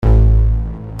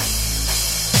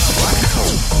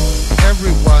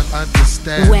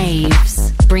understand.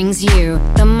 Waves brings you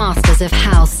the masters of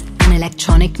house and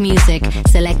electronic music,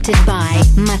 selected by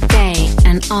Mattei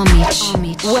and Omich.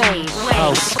 Waves.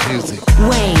 House music.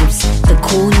 Waves, the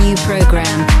cool new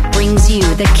program, brings you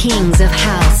the kings of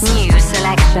house. New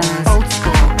selections, old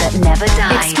school that never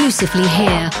dies. Exclusively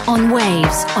here on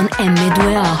Waves on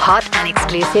m2o. Hot and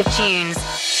exclusive tunes.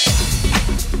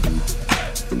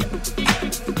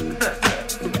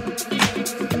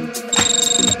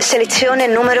 Selezione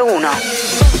numero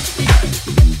 1.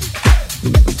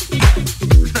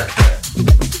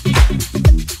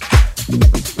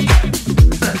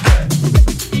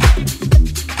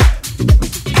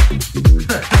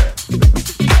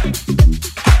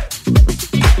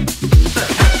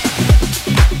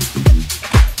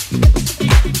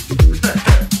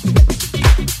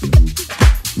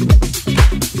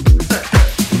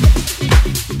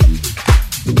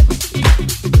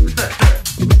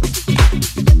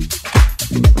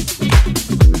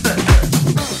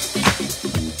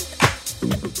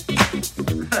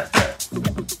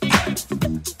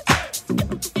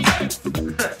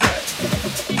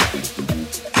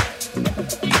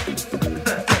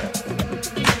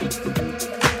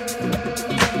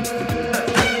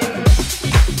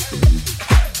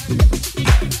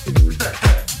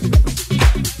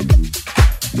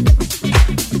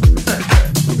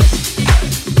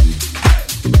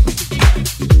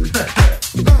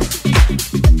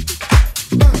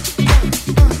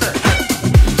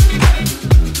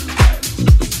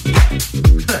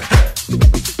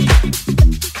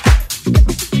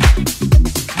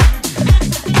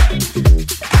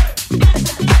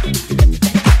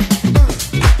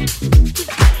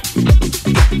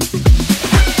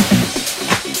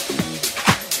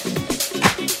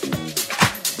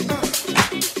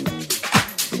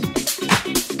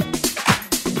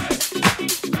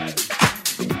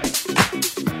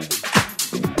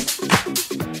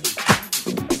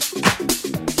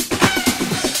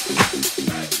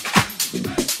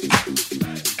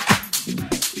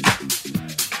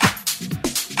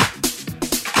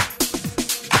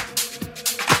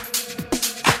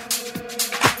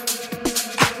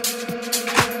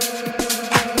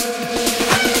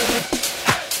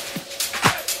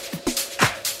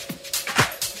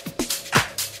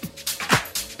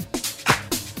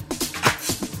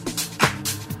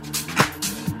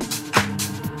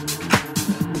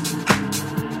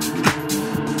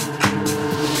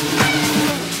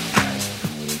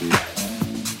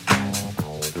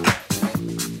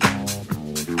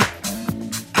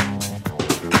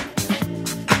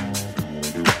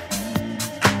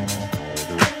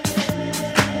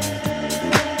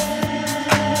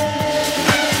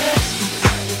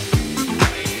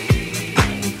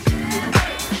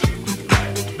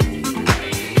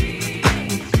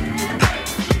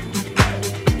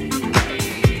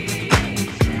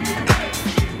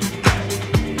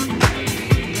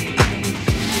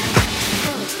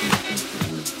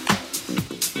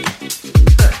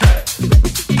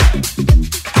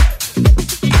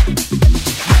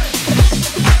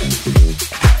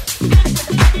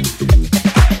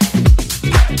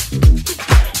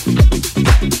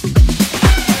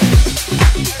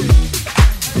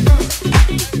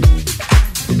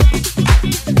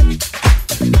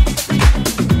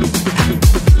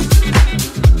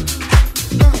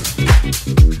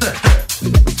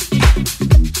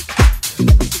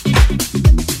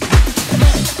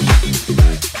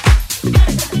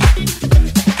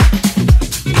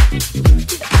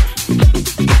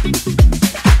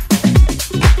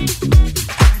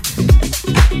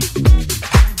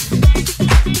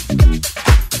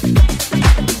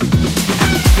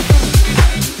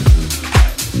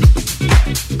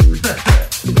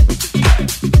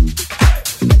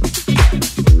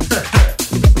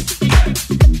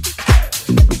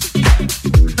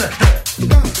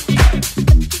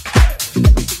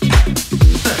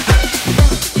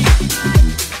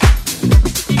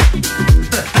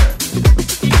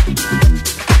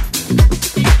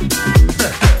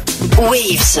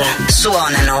 Waves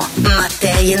suonano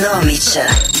Mattei e Omich.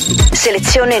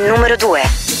 Selezione numero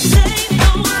 2.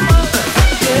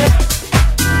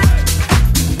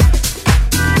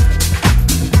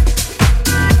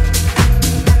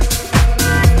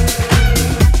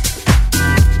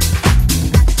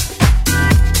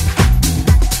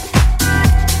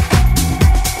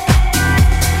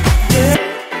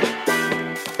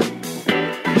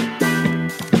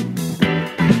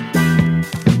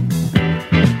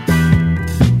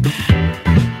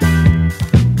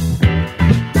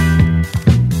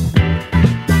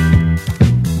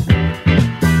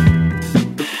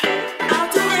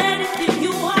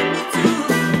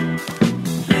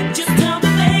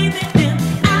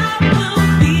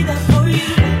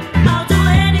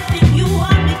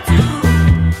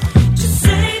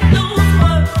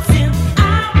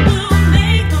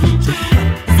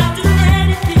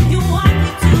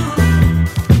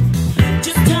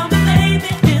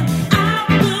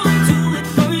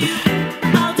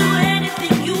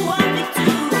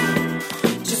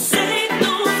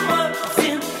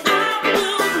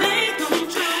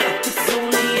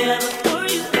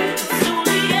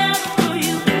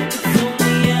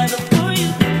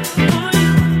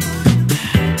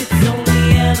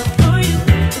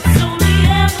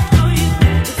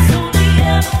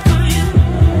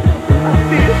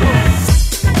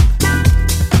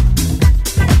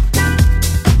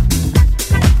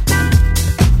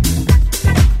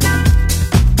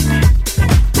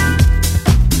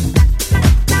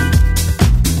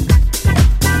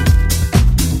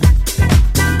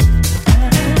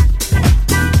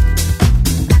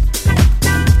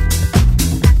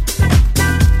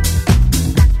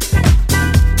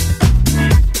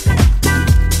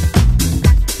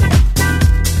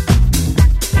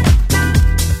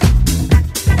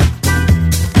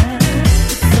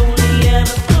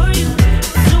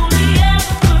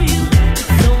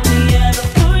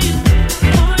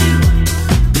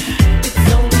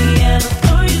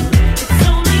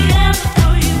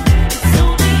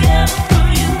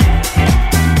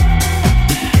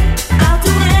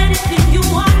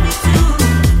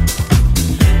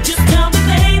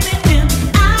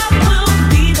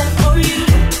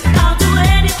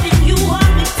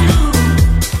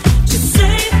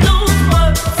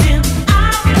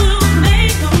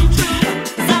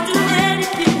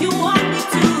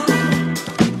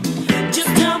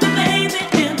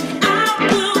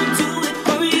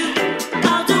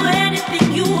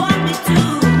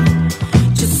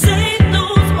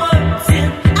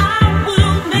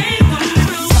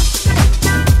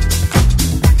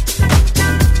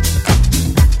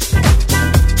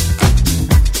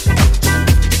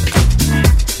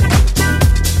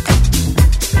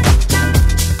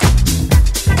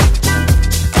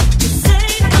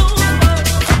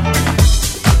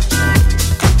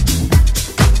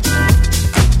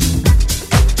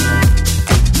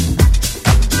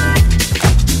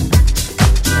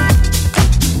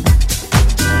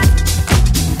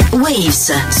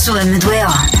 Waves su m2o.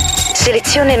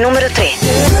 Selezione numero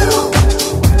 3.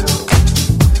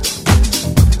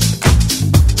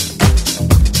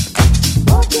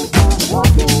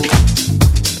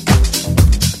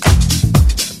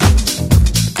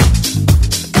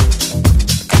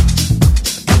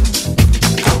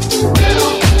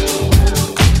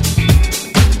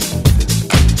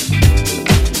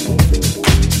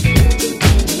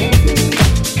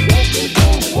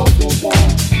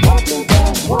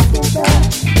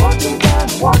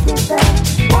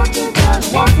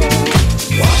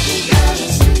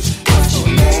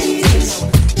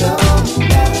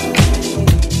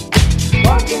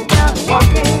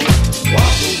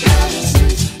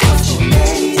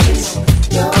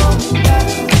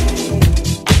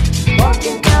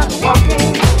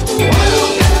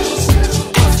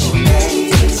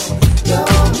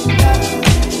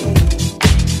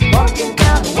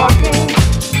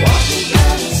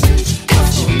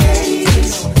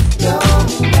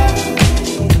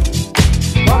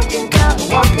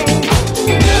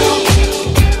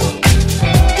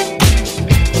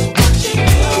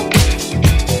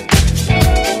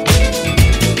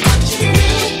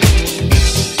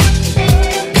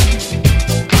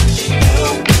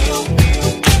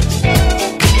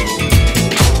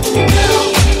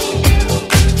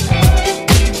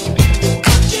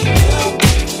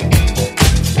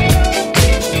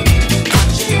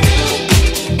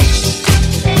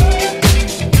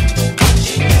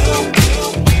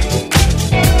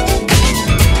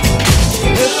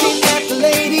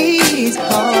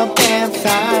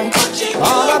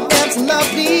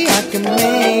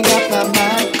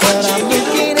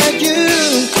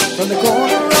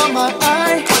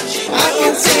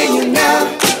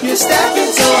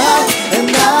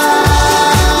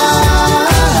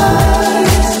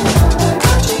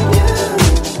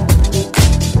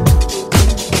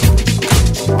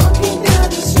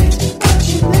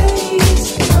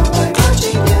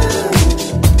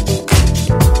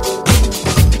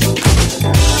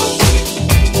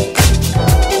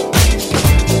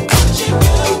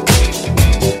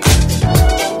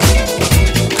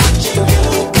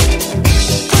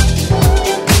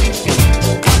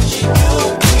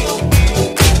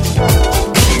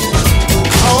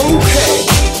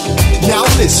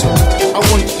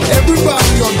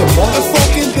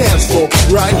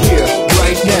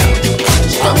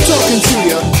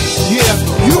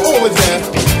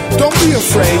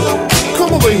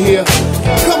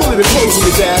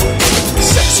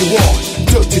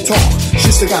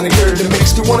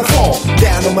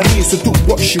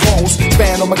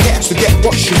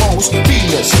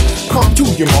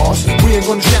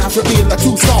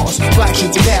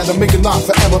 Making life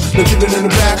forever, the children in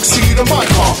the backseat of my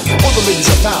car. All the ladies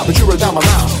are foul, but you're a dime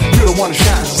around. You don't wanna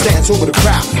shine, so dance over the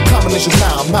crowd. Combinations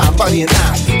now, mind, body, and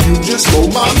eyes. You just blow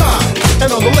my mind. And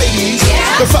all the ladies,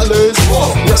 the fellas,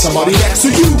 got somebody next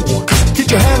to you. Get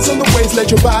your hands on the waist,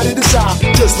 let your body decide.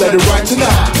 Just let it ride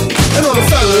tonight. And all the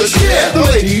fellas, the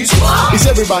ladies, is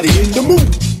everybody in the mood?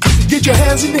 Get your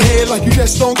hands in the air like you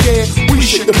just don't care. We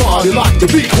shake the party like the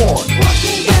big horn.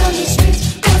 Walking down the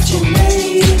streets, watching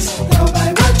ladies,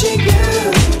 nobody watching you.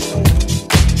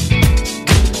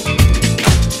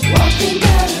 Walking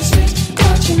down the streets,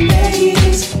 watching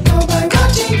ladies, nobody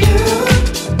watching you.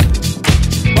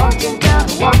 Walking down,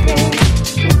 walking.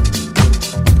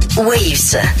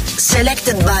 Waves,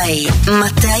 selected by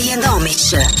Mattei and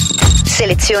Omich.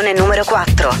 Selezione numero 4.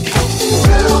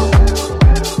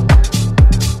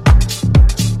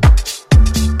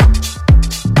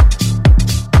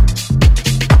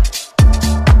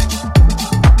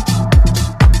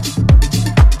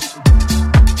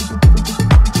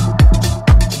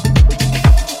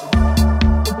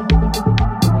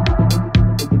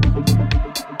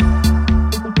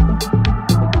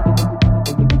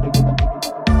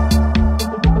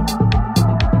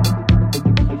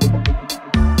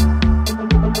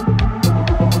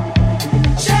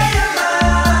 Share my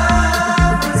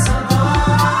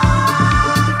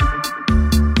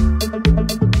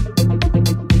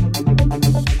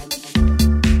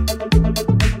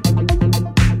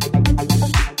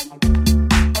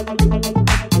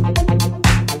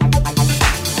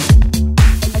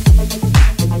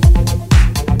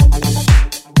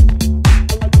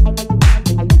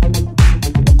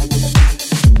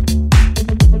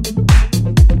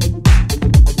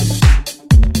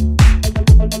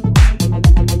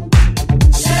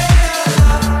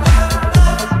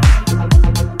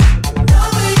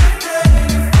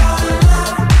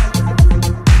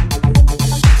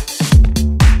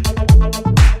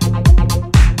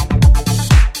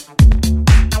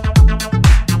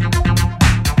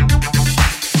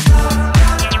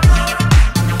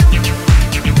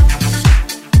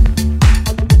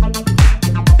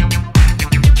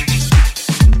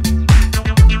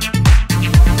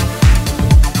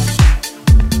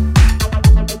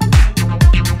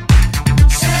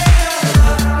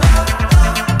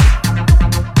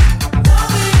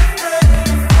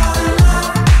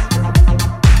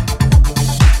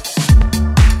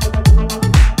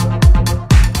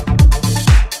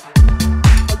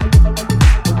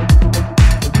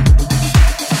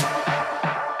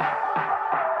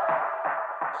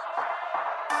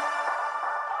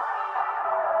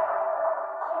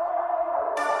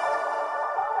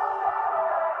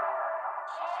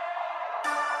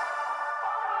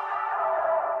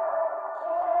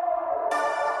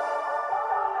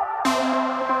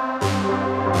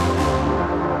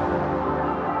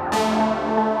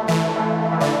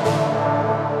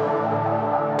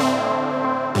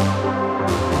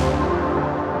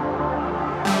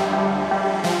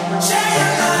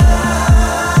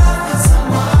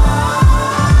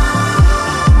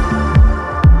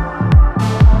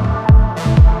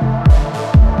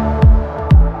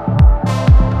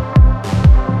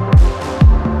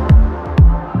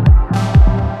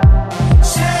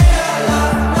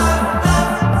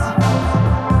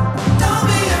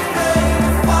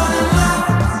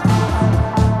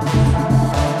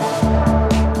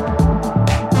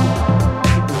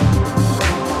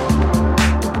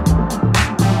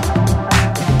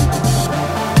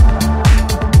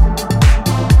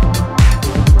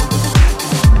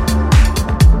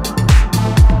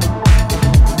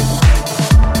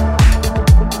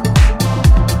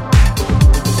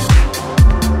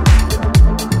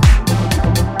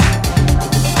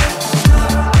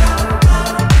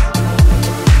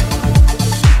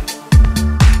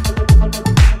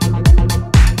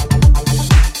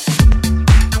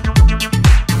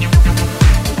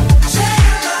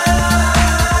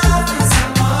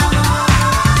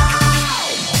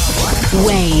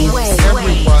Waves.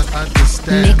 Everyone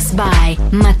understands. Mixed by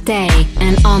Mattei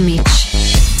and Omich.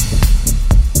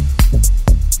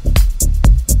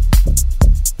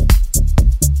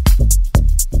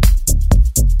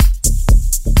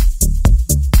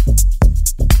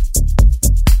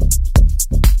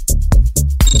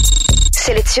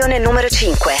 Selezione numero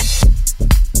 5.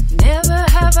 Never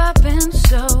have I been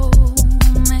so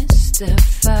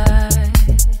mystified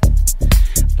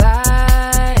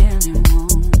by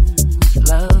anyone's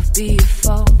love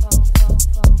before.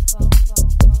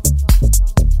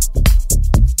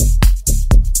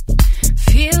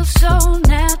 Feels so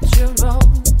natural.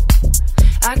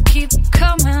 I keep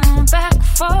coming back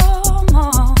for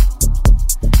more.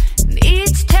 And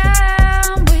each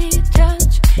time we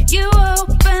touch, you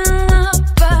open up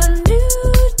a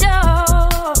new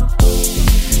door.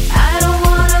 I don't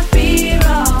wanna be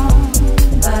wrong,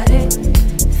 but it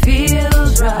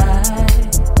feels right.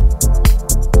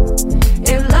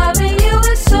 If loving you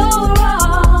is so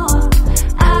wrong,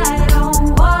 I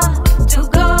don't want to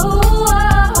go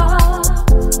on.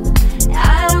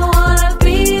 I don't wanna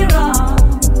be wrong,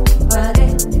 but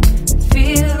it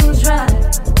feels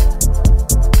right.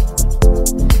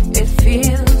 It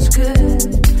feels good,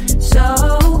 so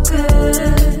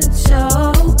good,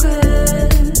 so good.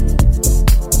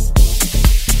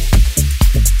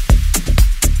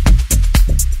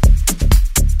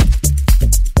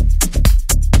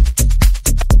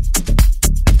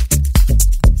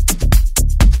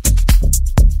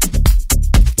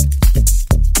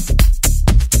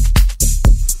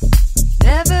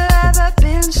 Never have I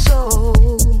been so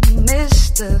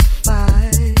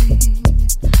mystified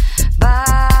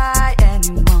by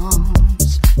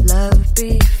anyone's love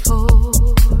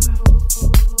before.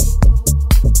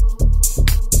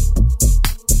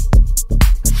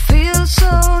 Feels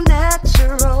so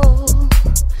natural.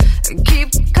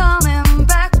 Keep coming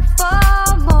back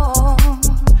for more.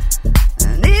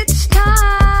 And each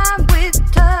time we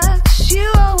touch, you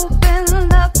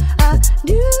open up a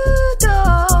new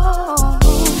door.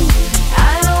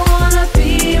 I don't wanna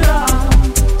be wrong,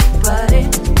 but it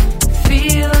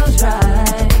feels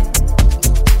right.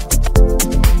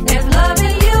 If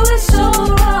loving you is so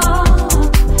wrong,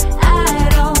 I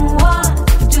don't want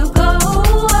to go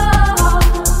on.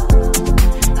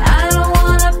 I don't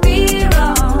wanna be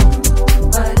wrong,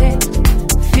 but it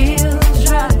feels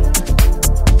right.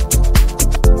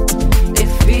 It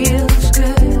feels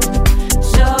good,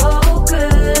 so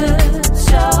good,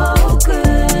 so good.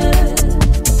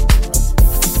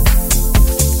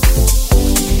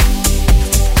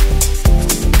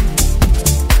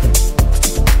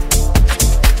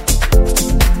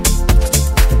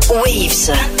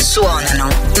 Waves suonano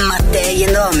Mattei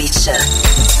and Omich.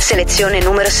 Selezione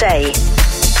numero 6.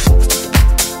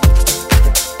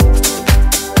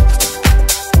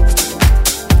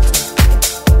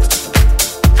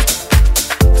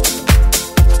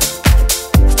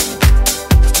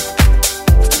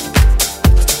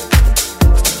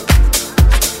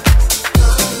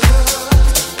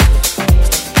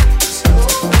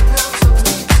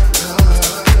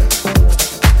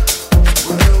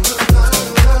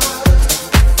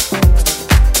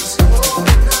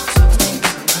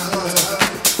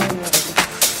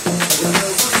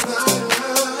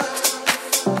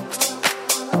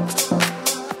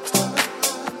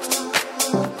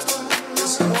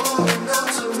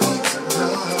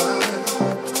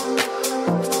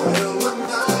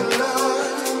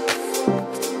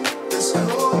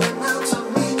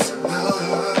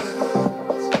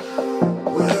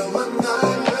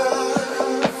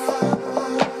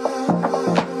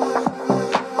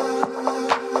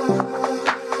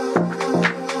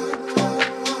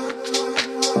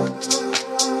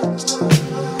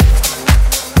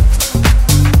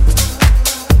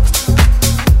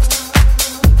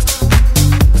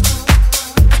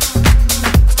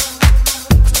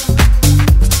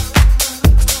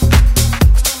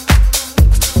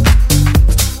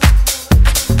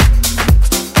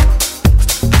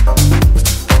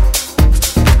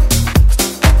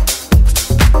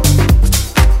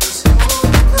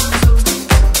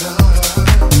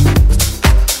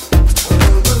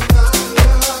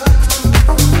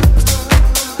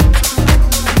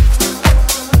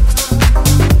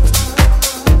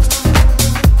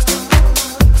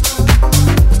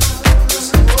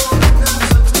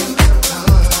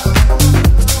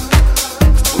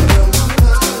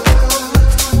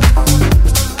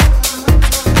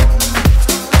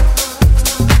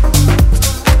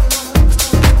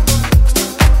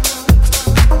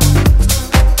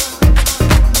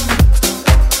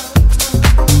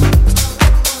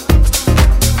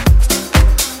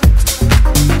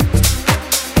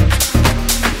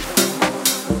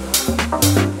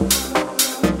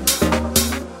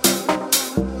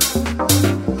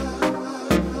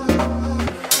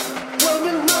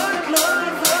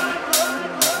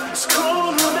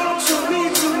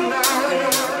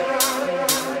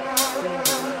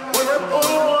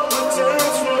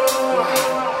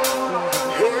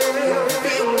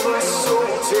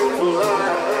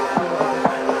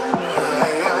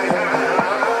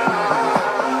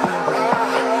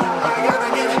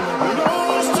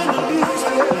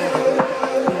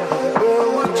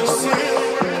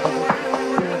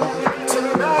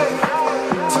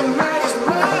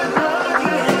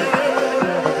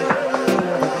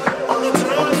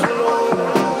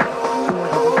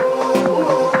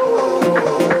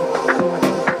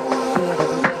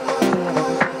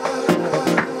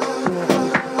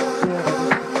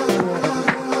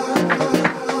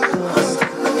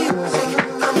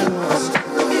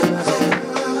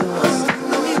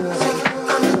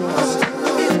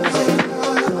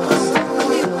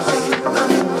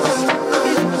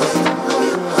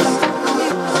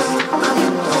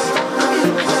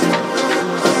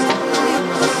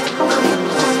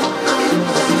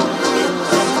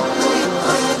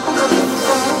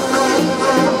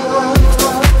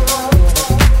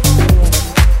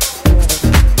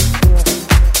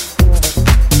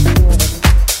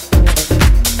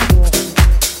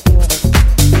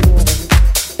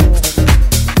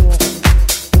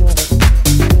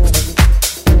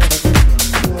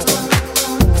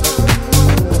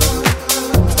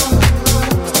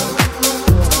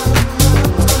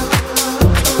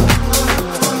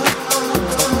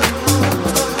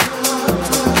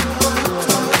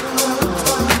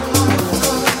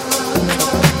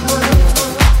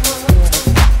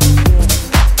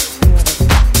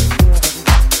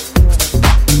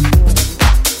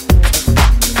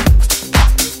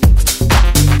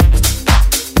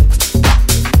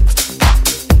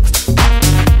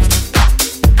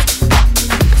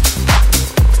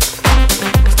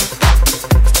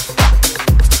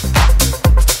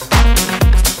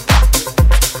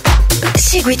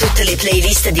 tutte le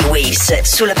playlist di Waves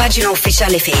sulla pagina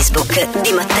ufficiale Facebook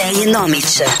di Mattei e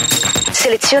Omich.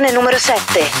 Selezione numero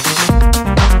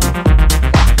 7.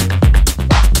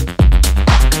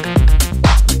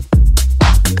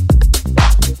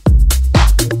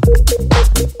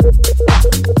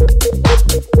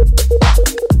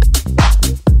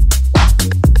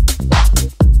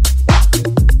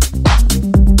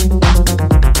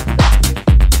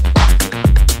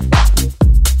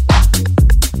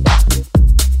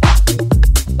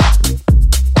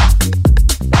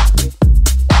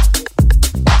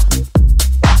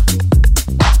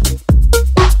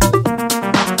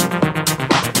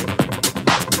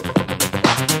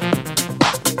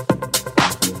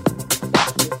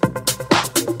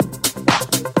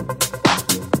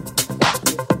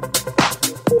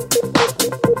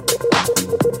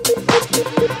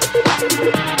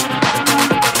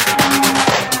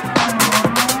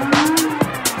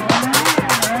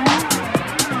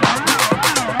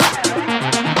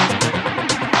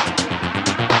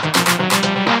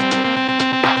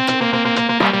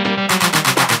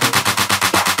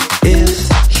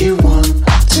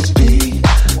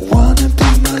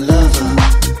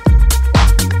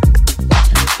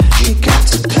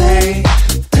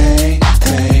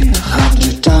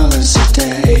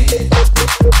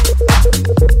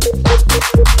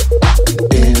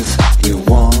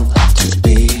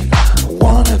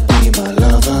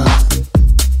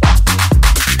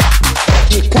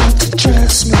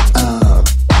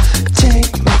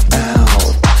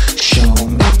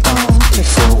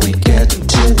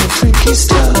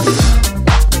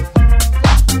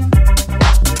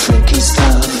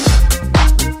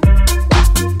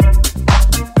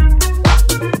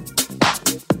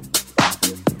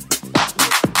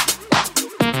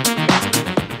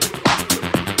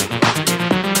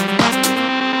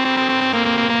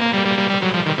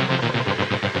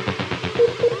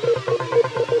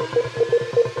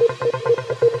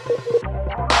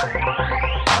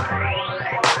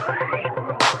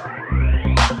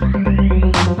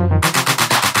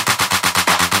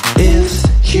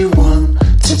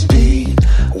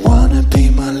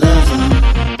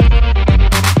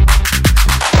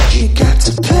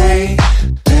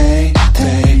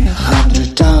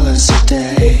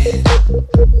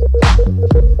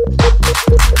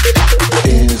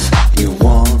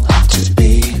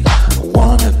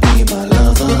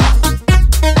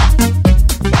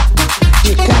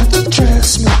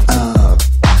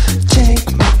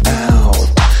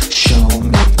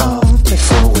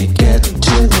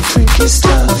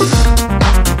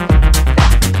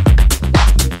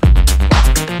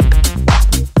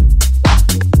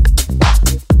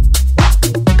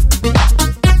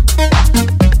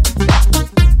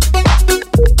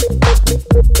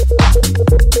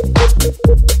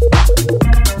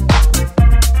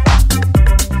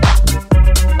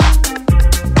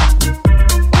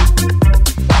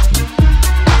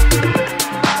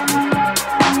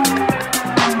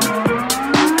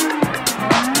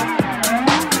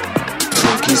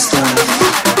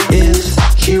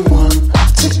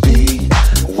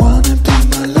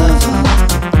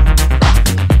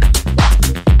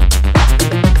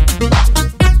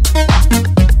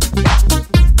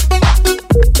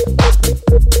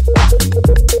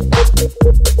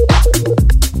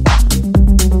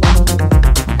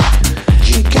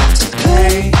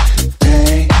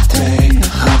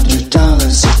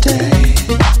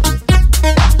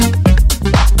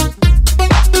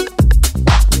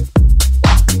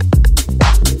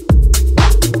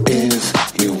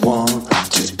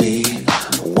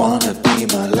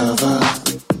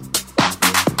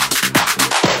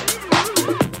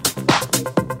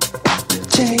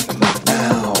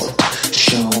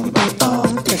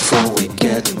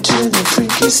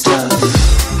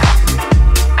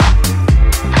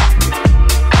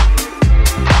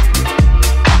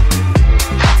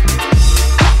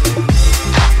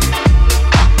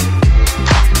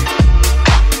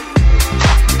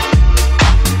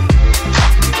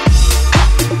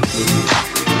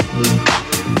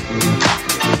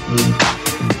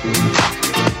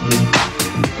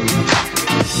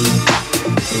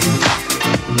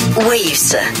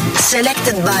 Waves,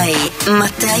 selected by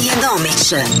Mattei ed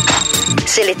Omich.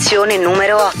 Selezione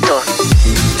numero 8.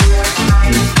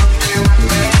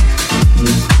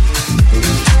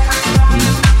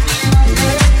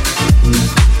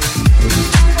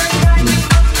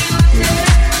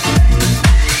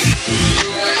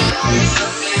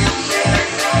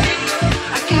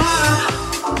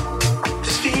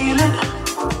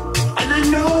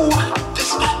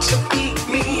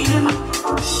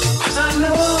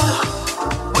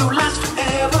 We'll last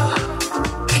forever,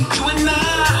 and you and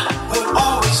I will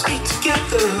always be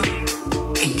together.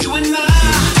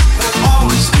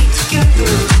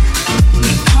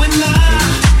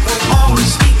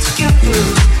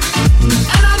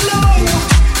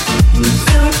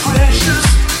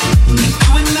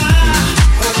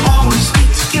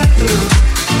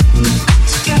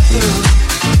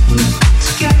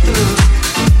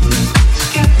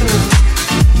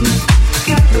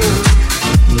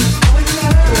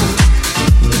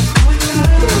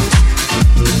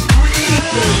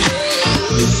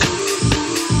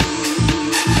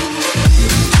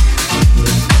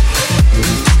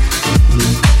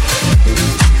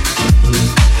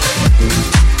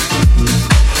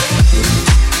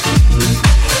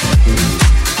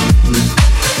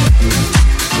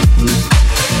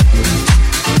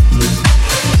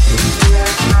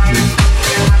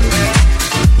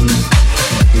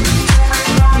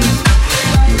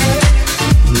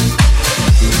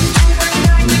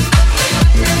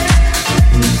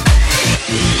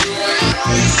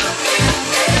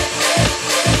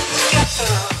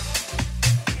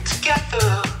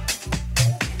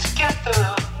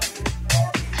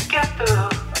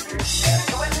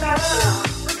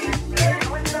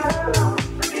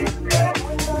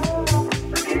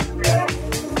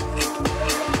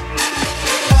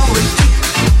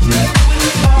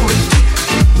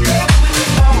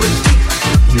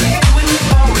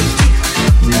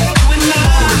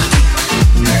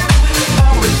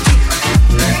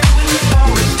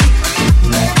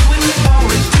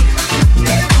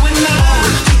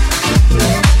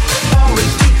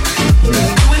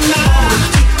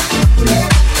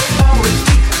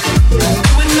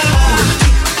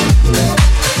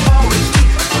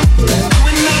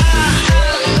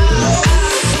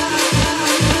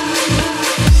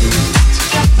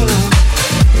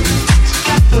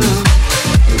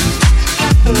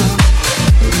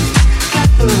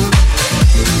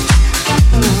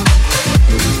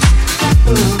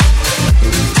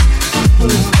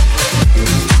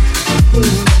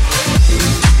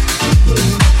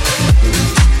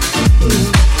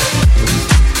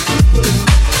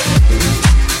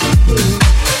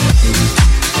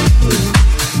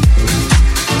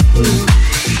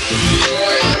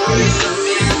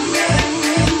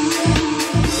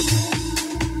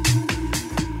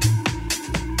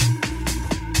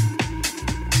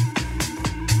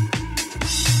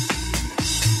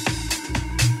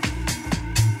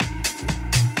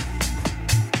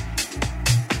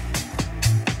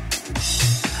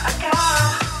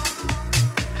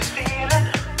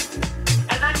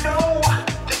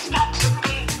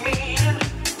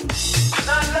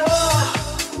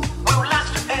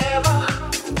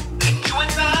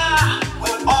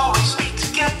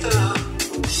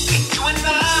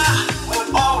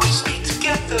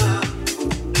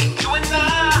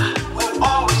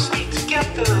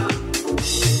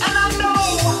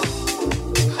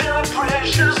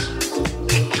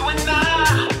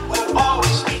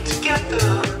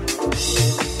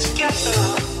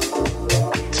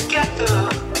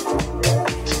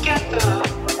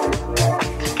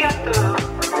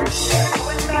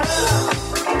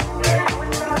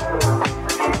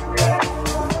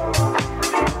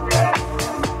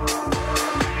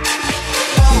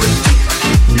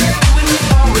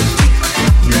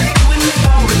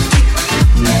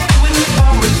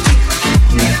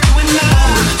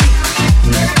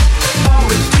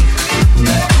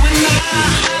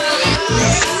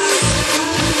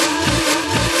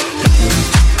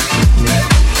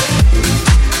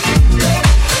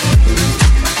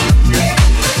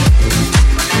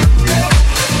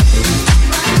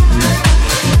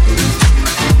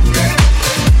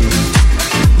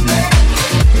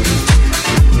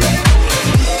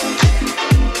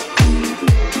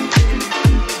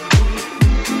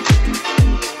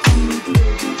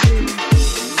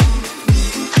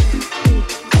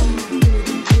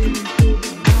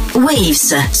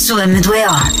 Waves su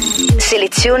m2o.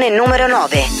 Selezione numero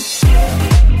 9.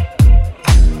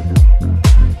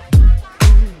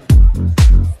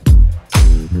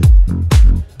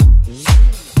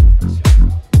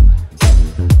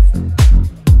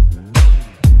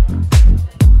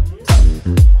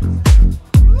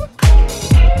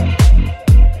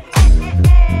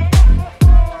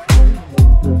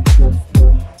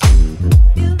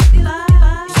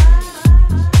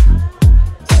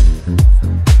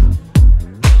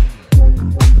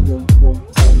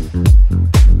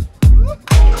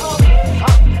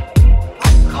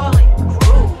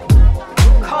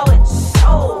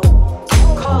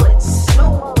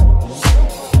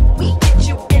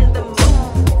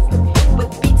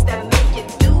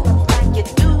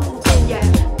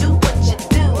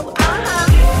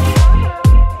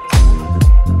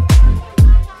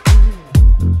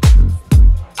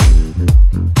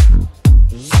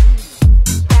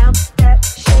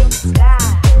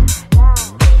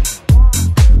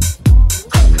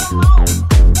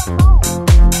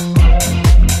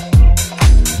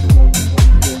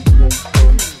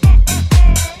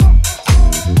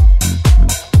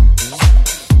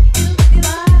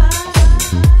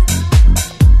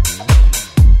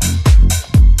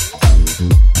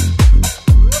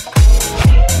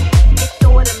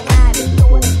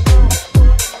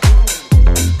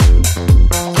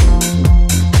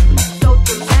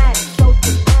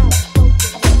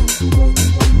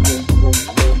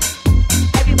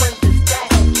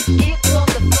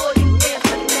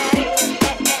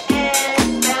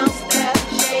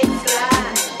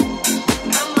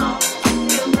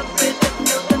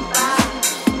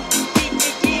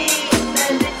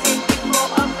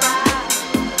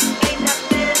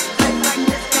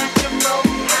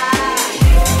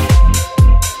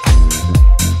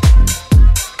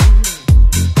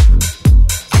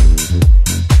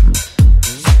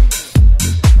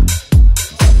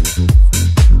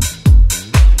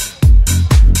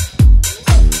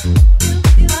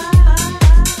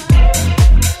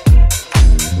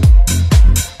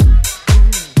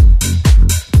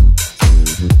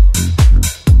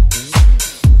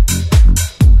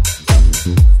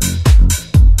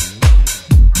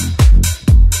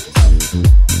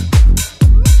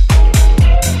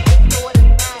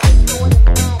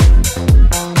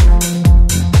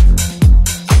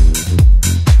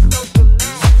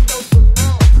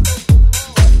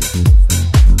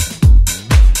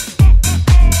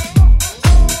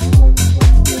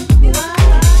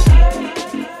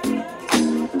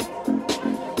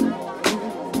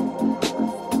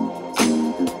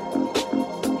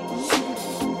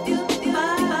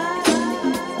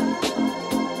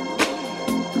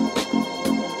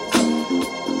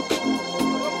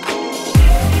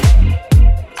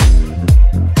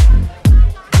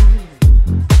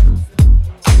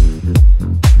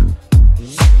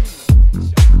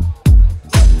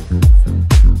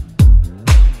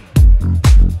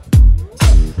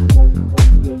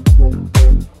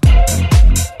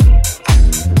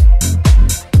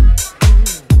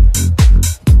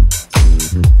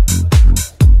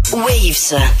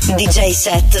 DJ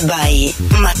set by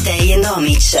Mattei and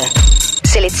Omich.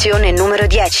 Selezione numero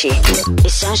 10.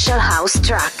 Essential House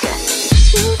Track.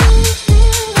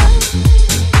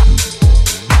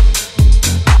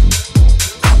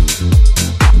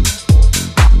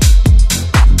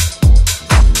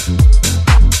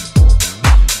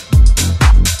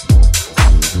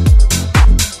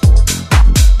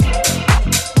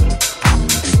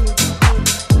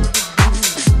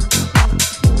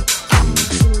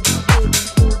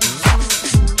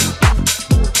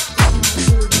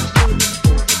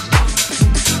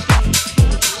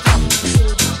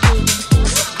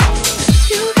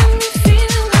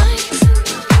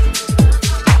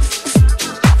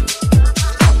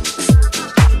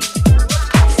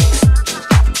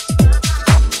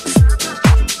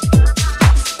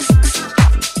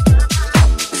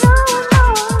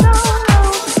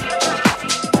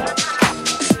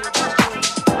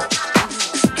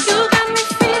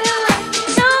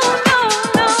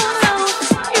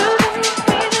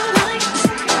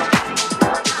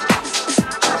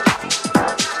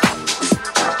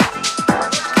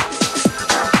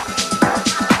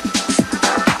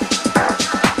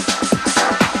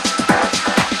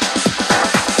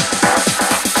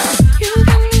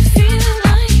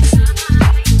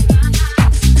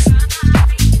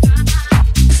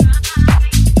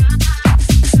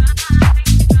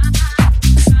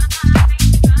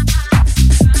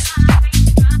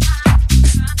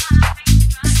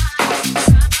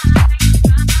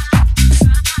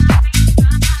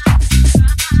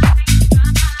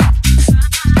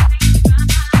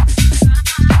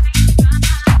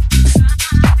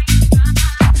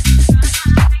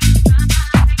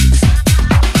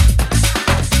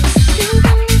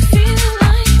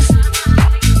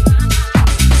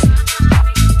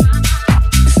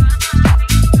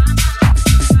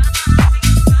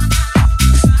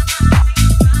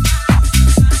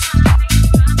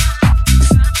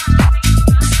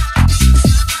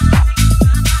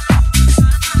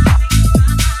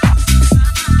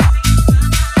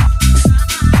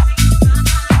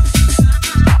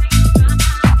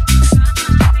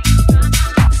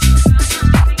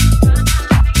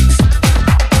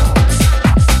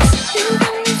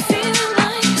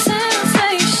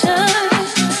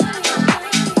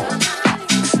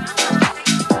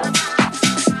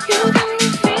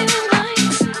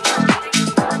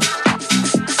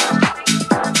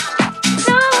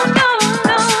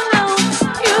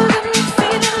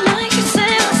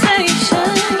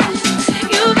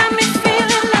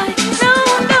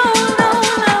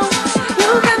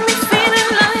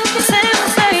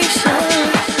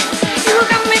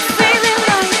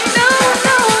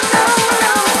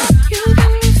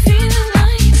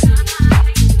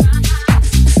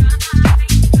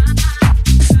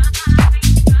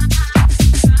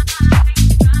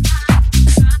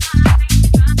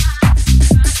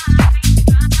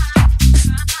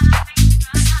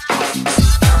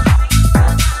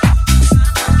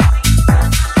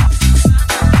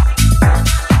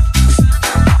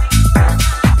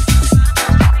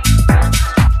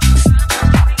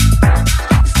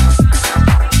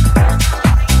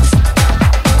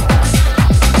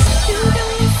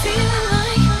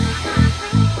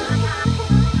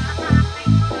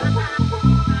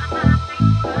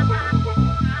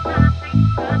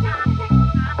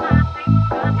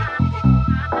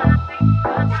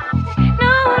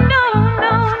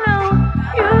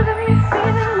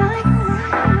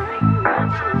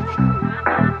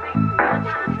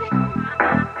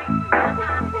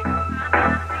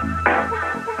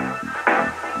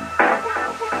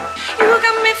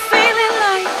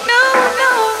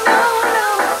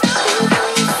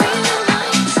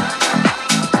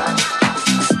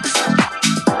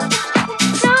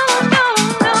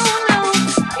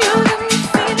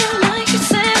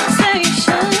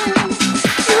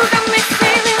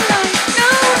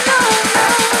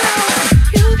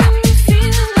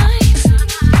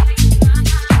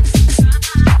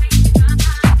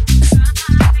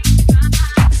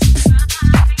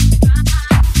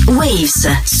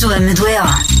 su m2o.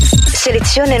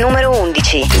 Selezione numero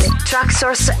 11.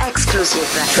 Traxsource exclusive.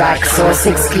 Traxsource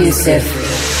exclusive.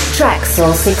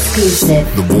 Traxsource exclusive.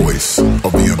 The voice of the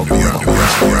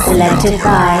Selected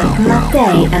by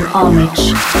Mattei and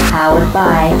Omich. Powered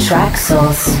by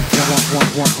Traxsource.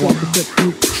 What's the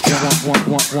technique? What's the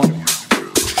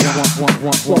technique?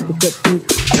 What's the technique?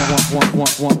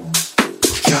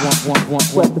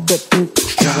 What's the technique?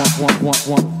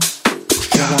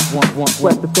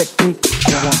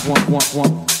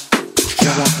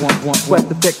 What's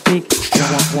the technique? What's the technique?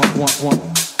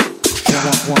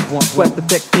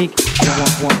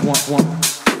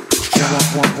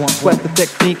 What's the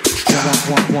technique?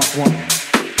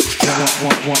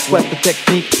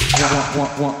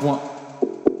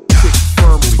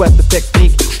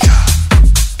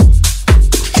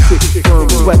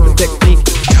 What's the technique?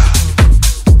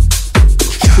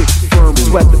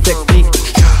 What's the technique?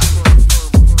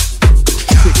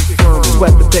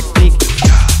 What's the technique?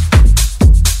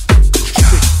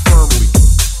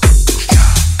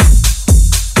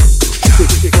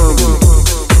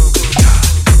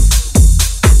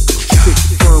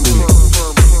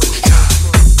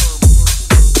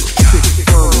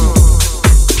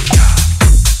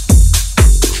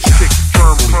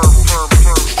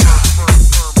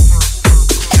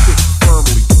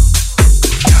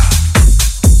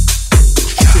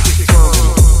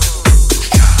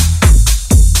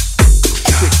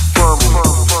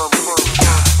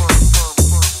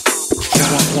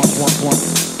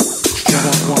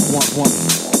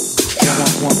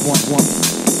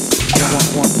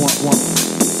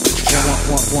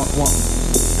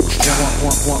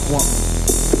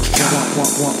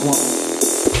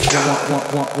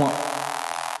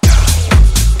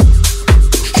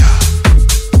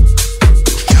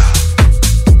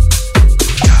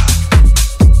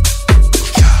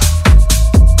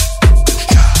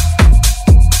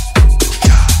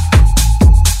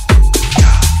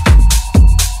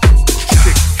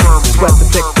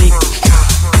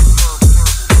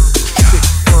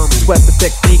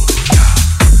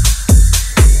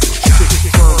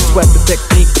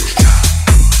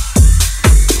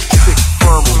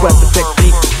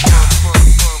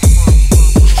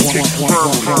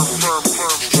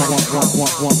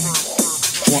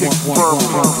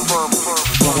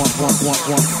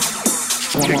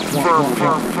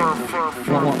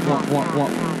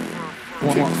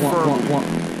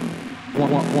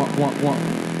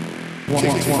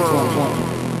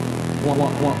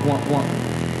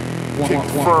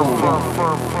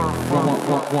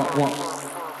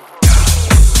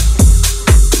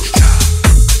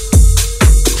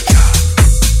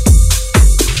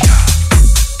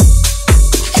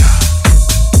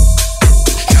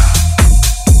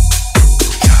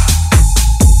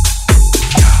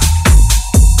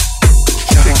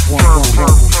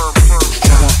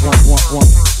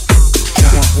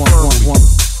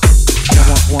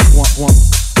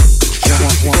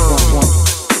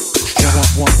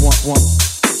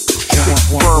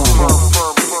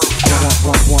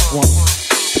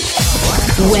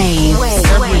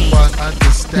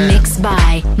 Mixed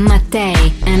by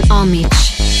Mattei and Omich.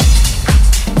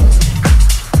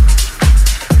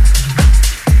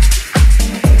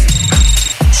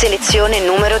 Selezione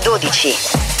numero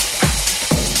 12.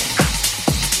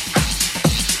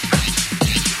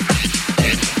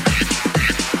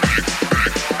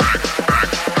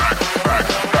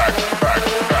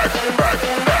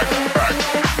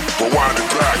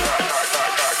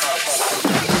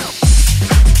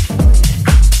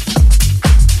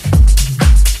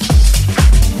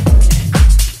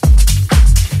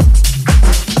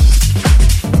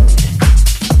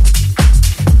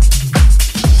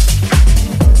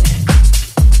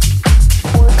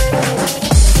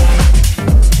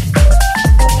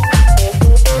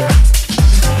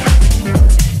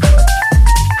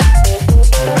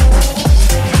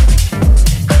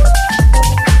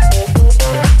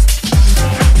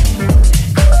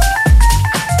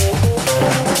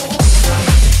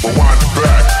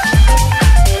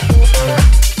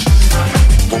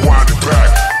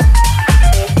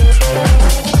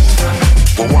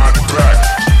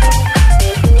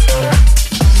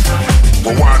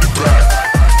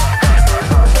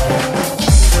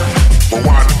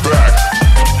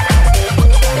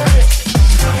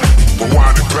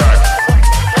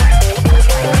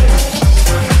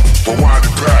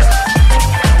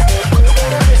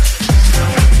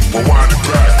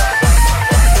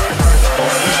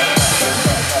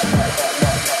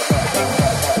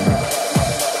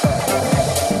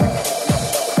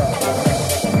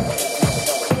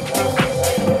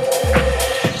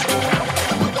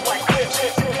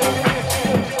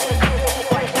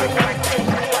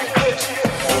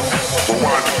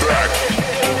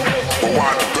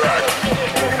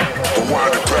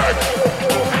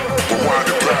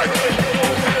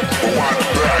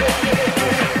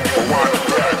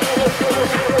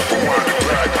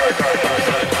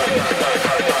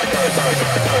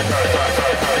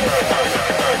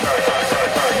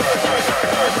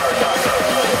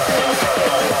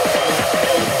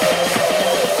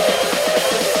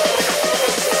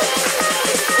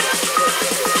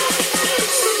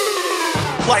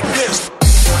 Like this.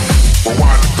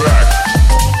 Rewind it back.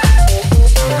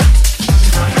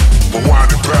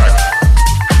 Rewind it back.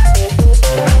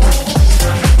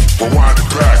 Rewind it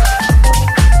back.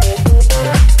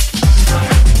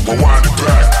 Rewind it back. Rewind it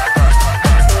back.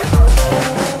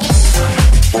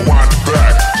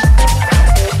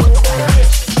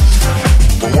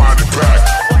 Rewind it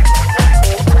back.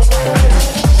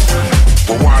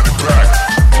 Rewind it back.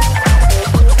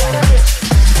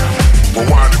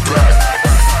 Rewind it back.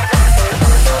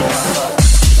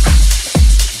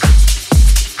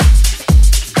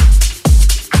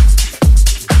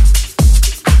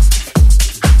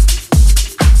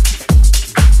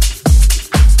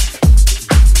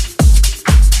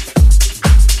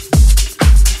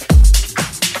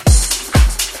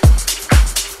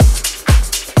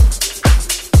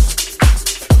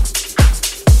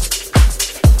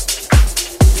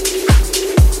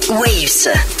 Waves,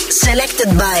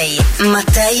 selected by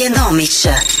Mattei and Omich.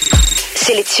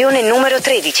 Selezione numero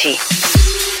 13.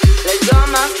 Let's go,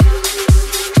 ma.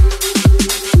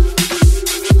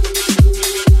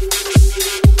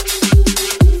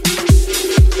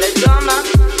 Let's go, ma.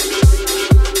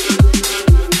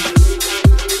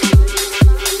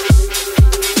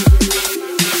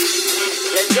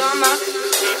 Let's go, ma.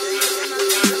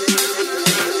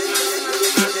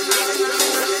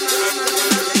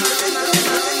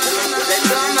 Let's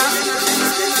go, ma.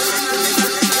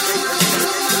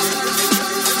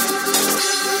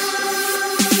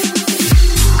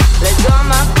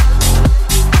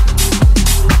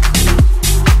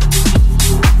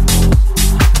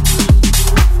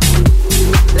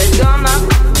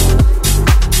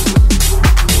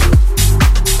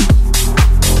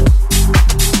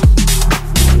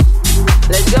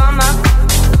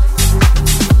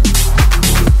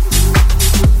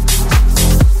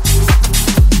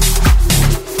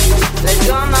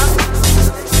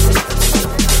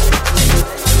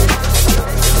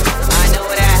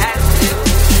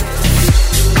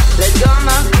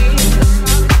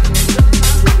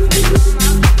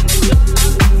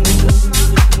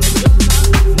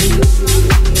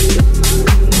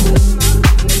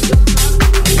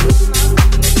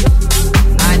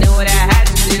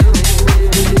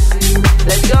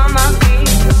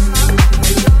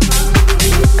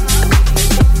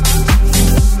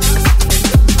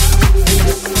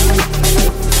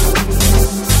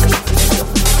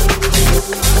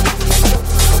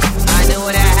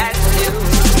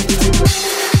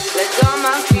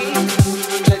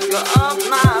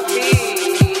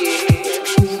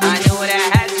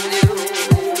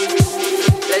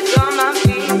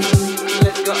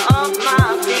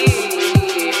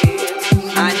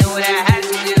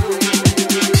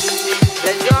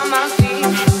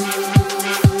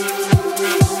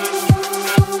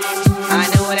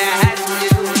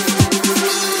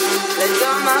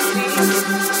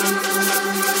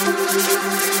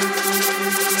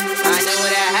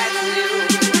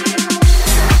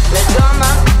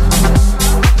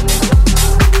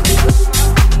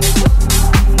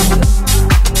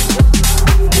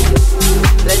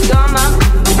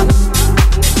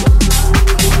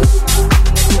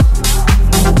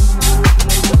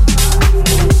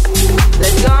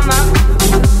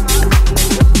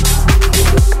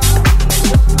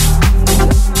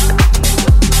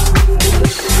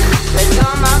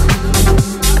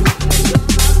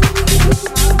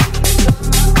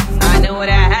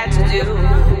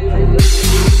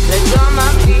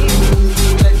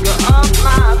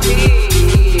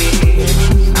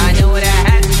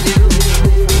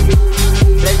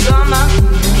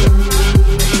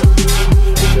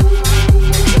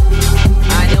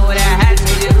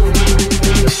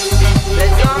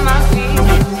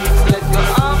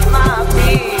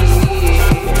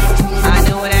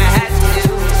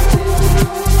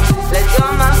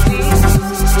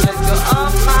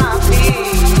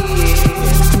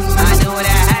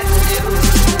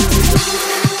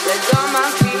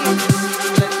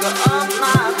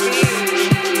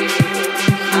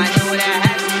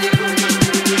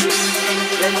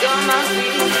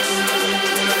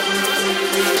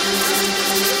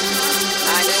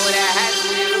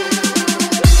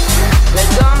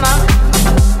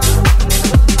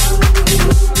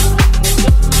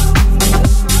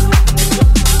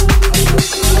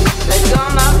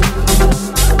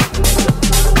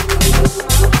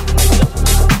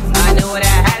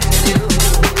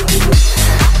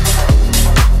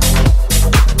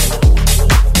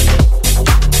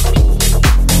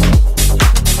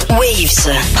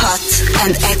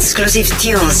 and exclusive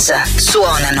tunes.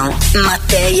 Suonano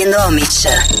Mattei and Omich.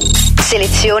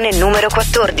 Selezione numero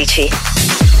 14.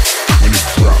 When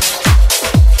it drops.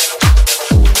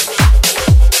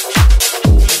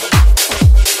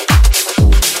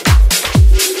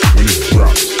 When it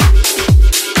drops.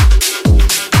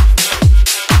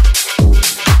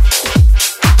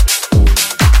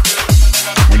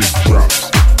 When it drops.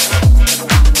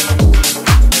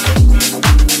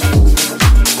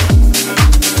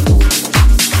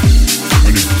 When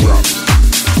it drops.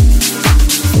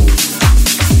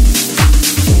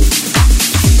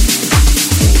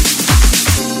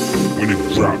 When it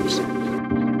drops.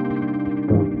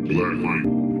 Black light.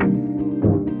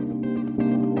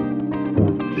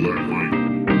 Black light.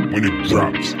 When it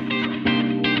drops.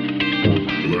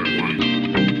 Black light.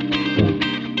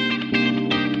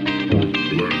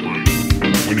 Black light.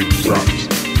 When it drops.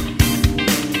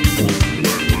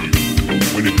 Black light.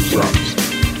 When it drops.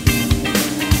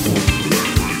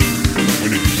 Black light.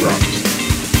 When it drops.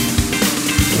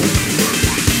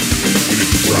 When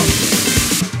it drops.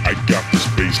 I got this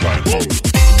baseline on.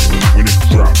 When it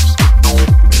drops.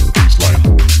 Baseline.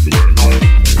 Black light.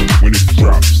 When it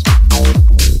drops.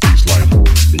 Baseline.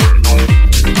 Black light.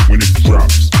 When it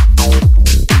drops.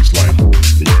 Baseline.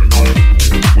 Black light.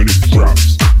 When it drops.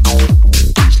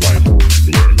 Baseline.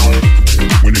 Black light.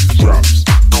 When it drops.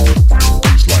 Baseline.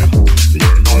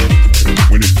 Black light.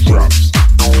 When it drops.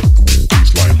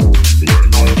 Baseline. Black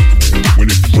light. When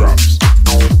it drops.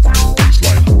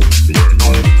 Baseline. Black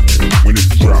light. When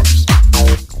it drops.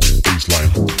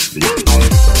 Baseline. Black light.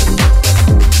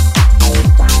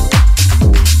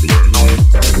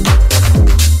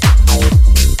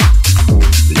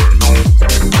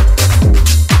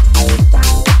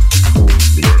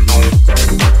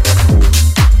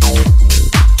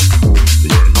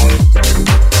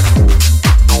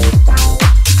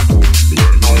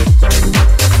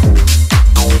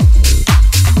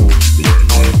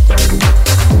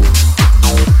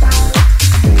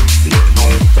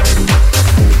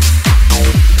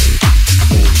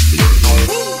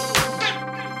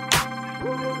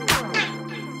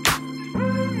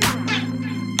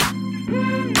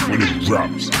 When it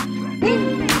drops.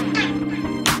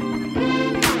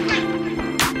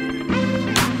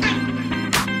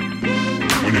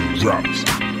 When it drops.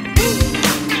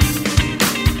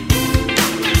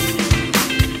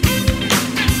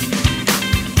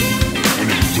 When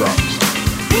it drops.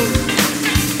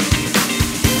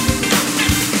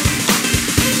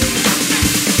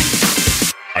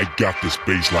 I got this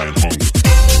baseline hung.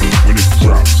 When it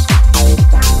drops.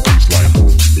 Baseline.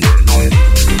 Black light.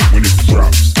 When it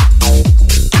drops.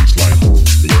 Baseline.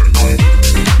 Black light.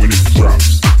 When it drops.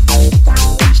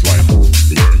 Baseline.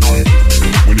 Black light.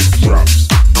 When it drops.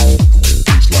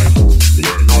 Baseline.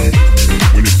 Black light.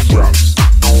 When it drops.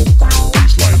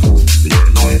 Baseline. Black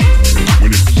light.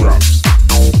 When it drops.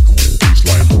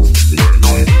 Baseline. Black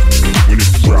light. When it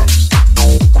drops.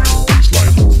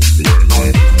 Baseline. Black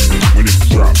light. When it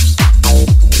drops.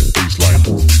 Baseline.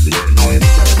 Black light.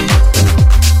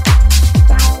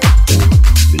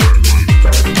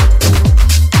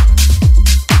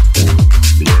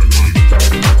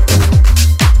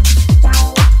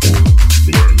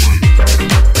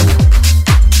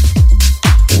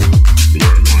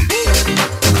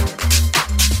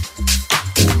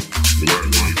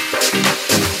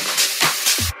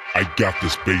 I got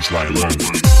this baseline on.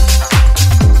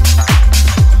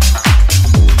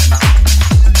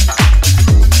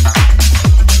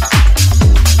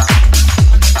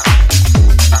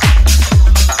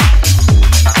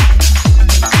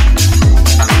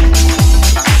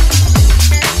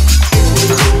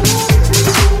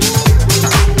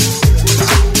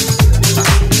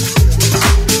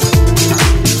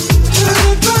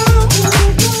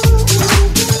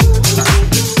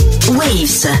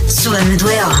 Waves su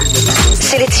m2o.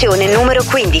 Selezione numero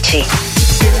 15.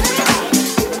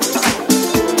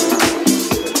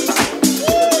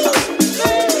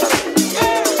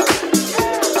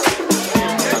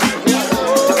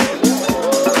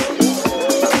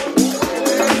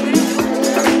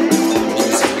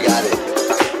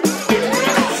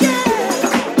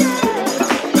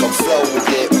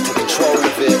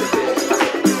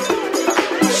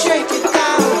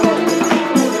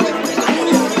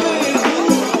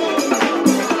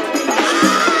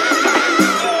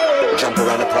 Jump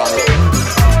around the planet.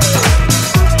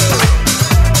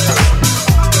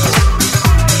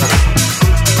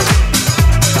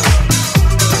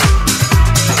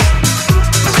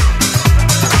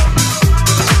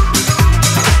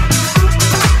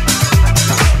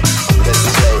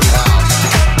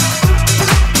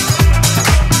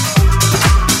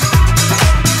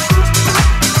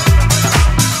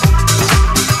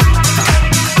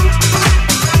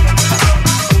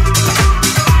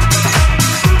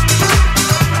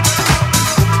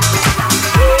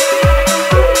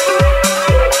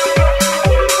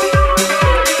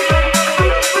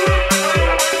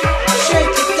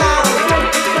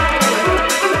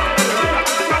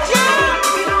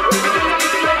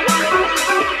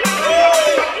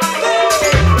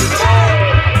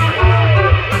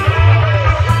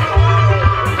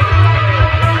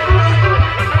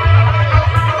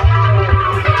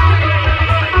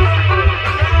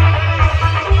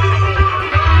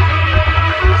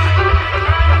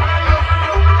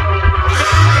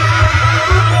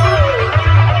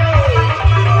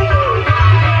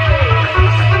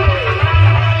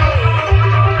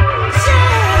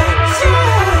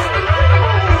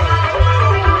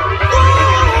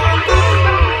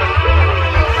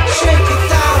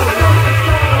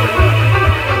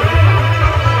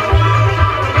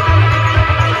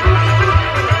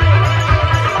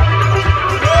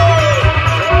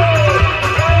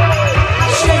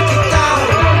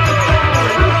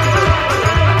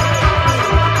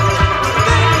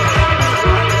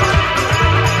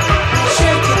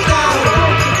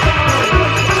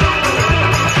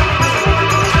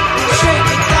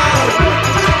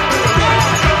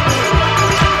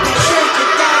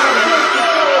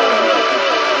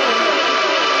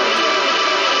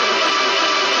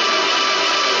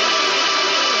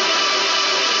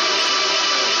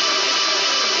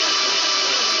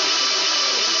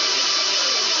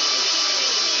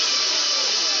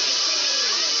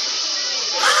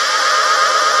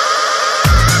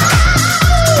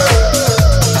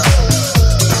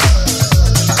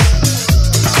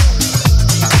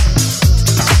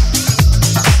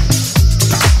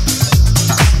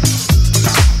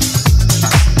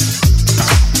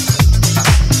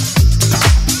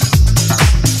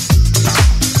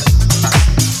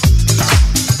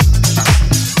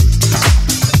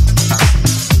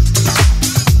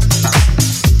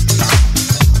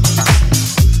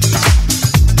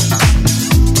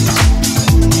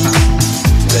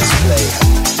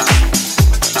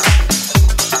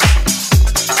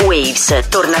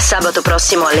 torna sabato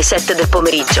prossimo alle 7 del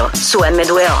pomeriggio su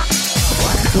m2o.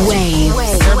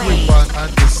 Waves. Everyone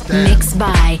understand. Mixed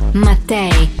by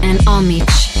Mattei and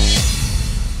Omich.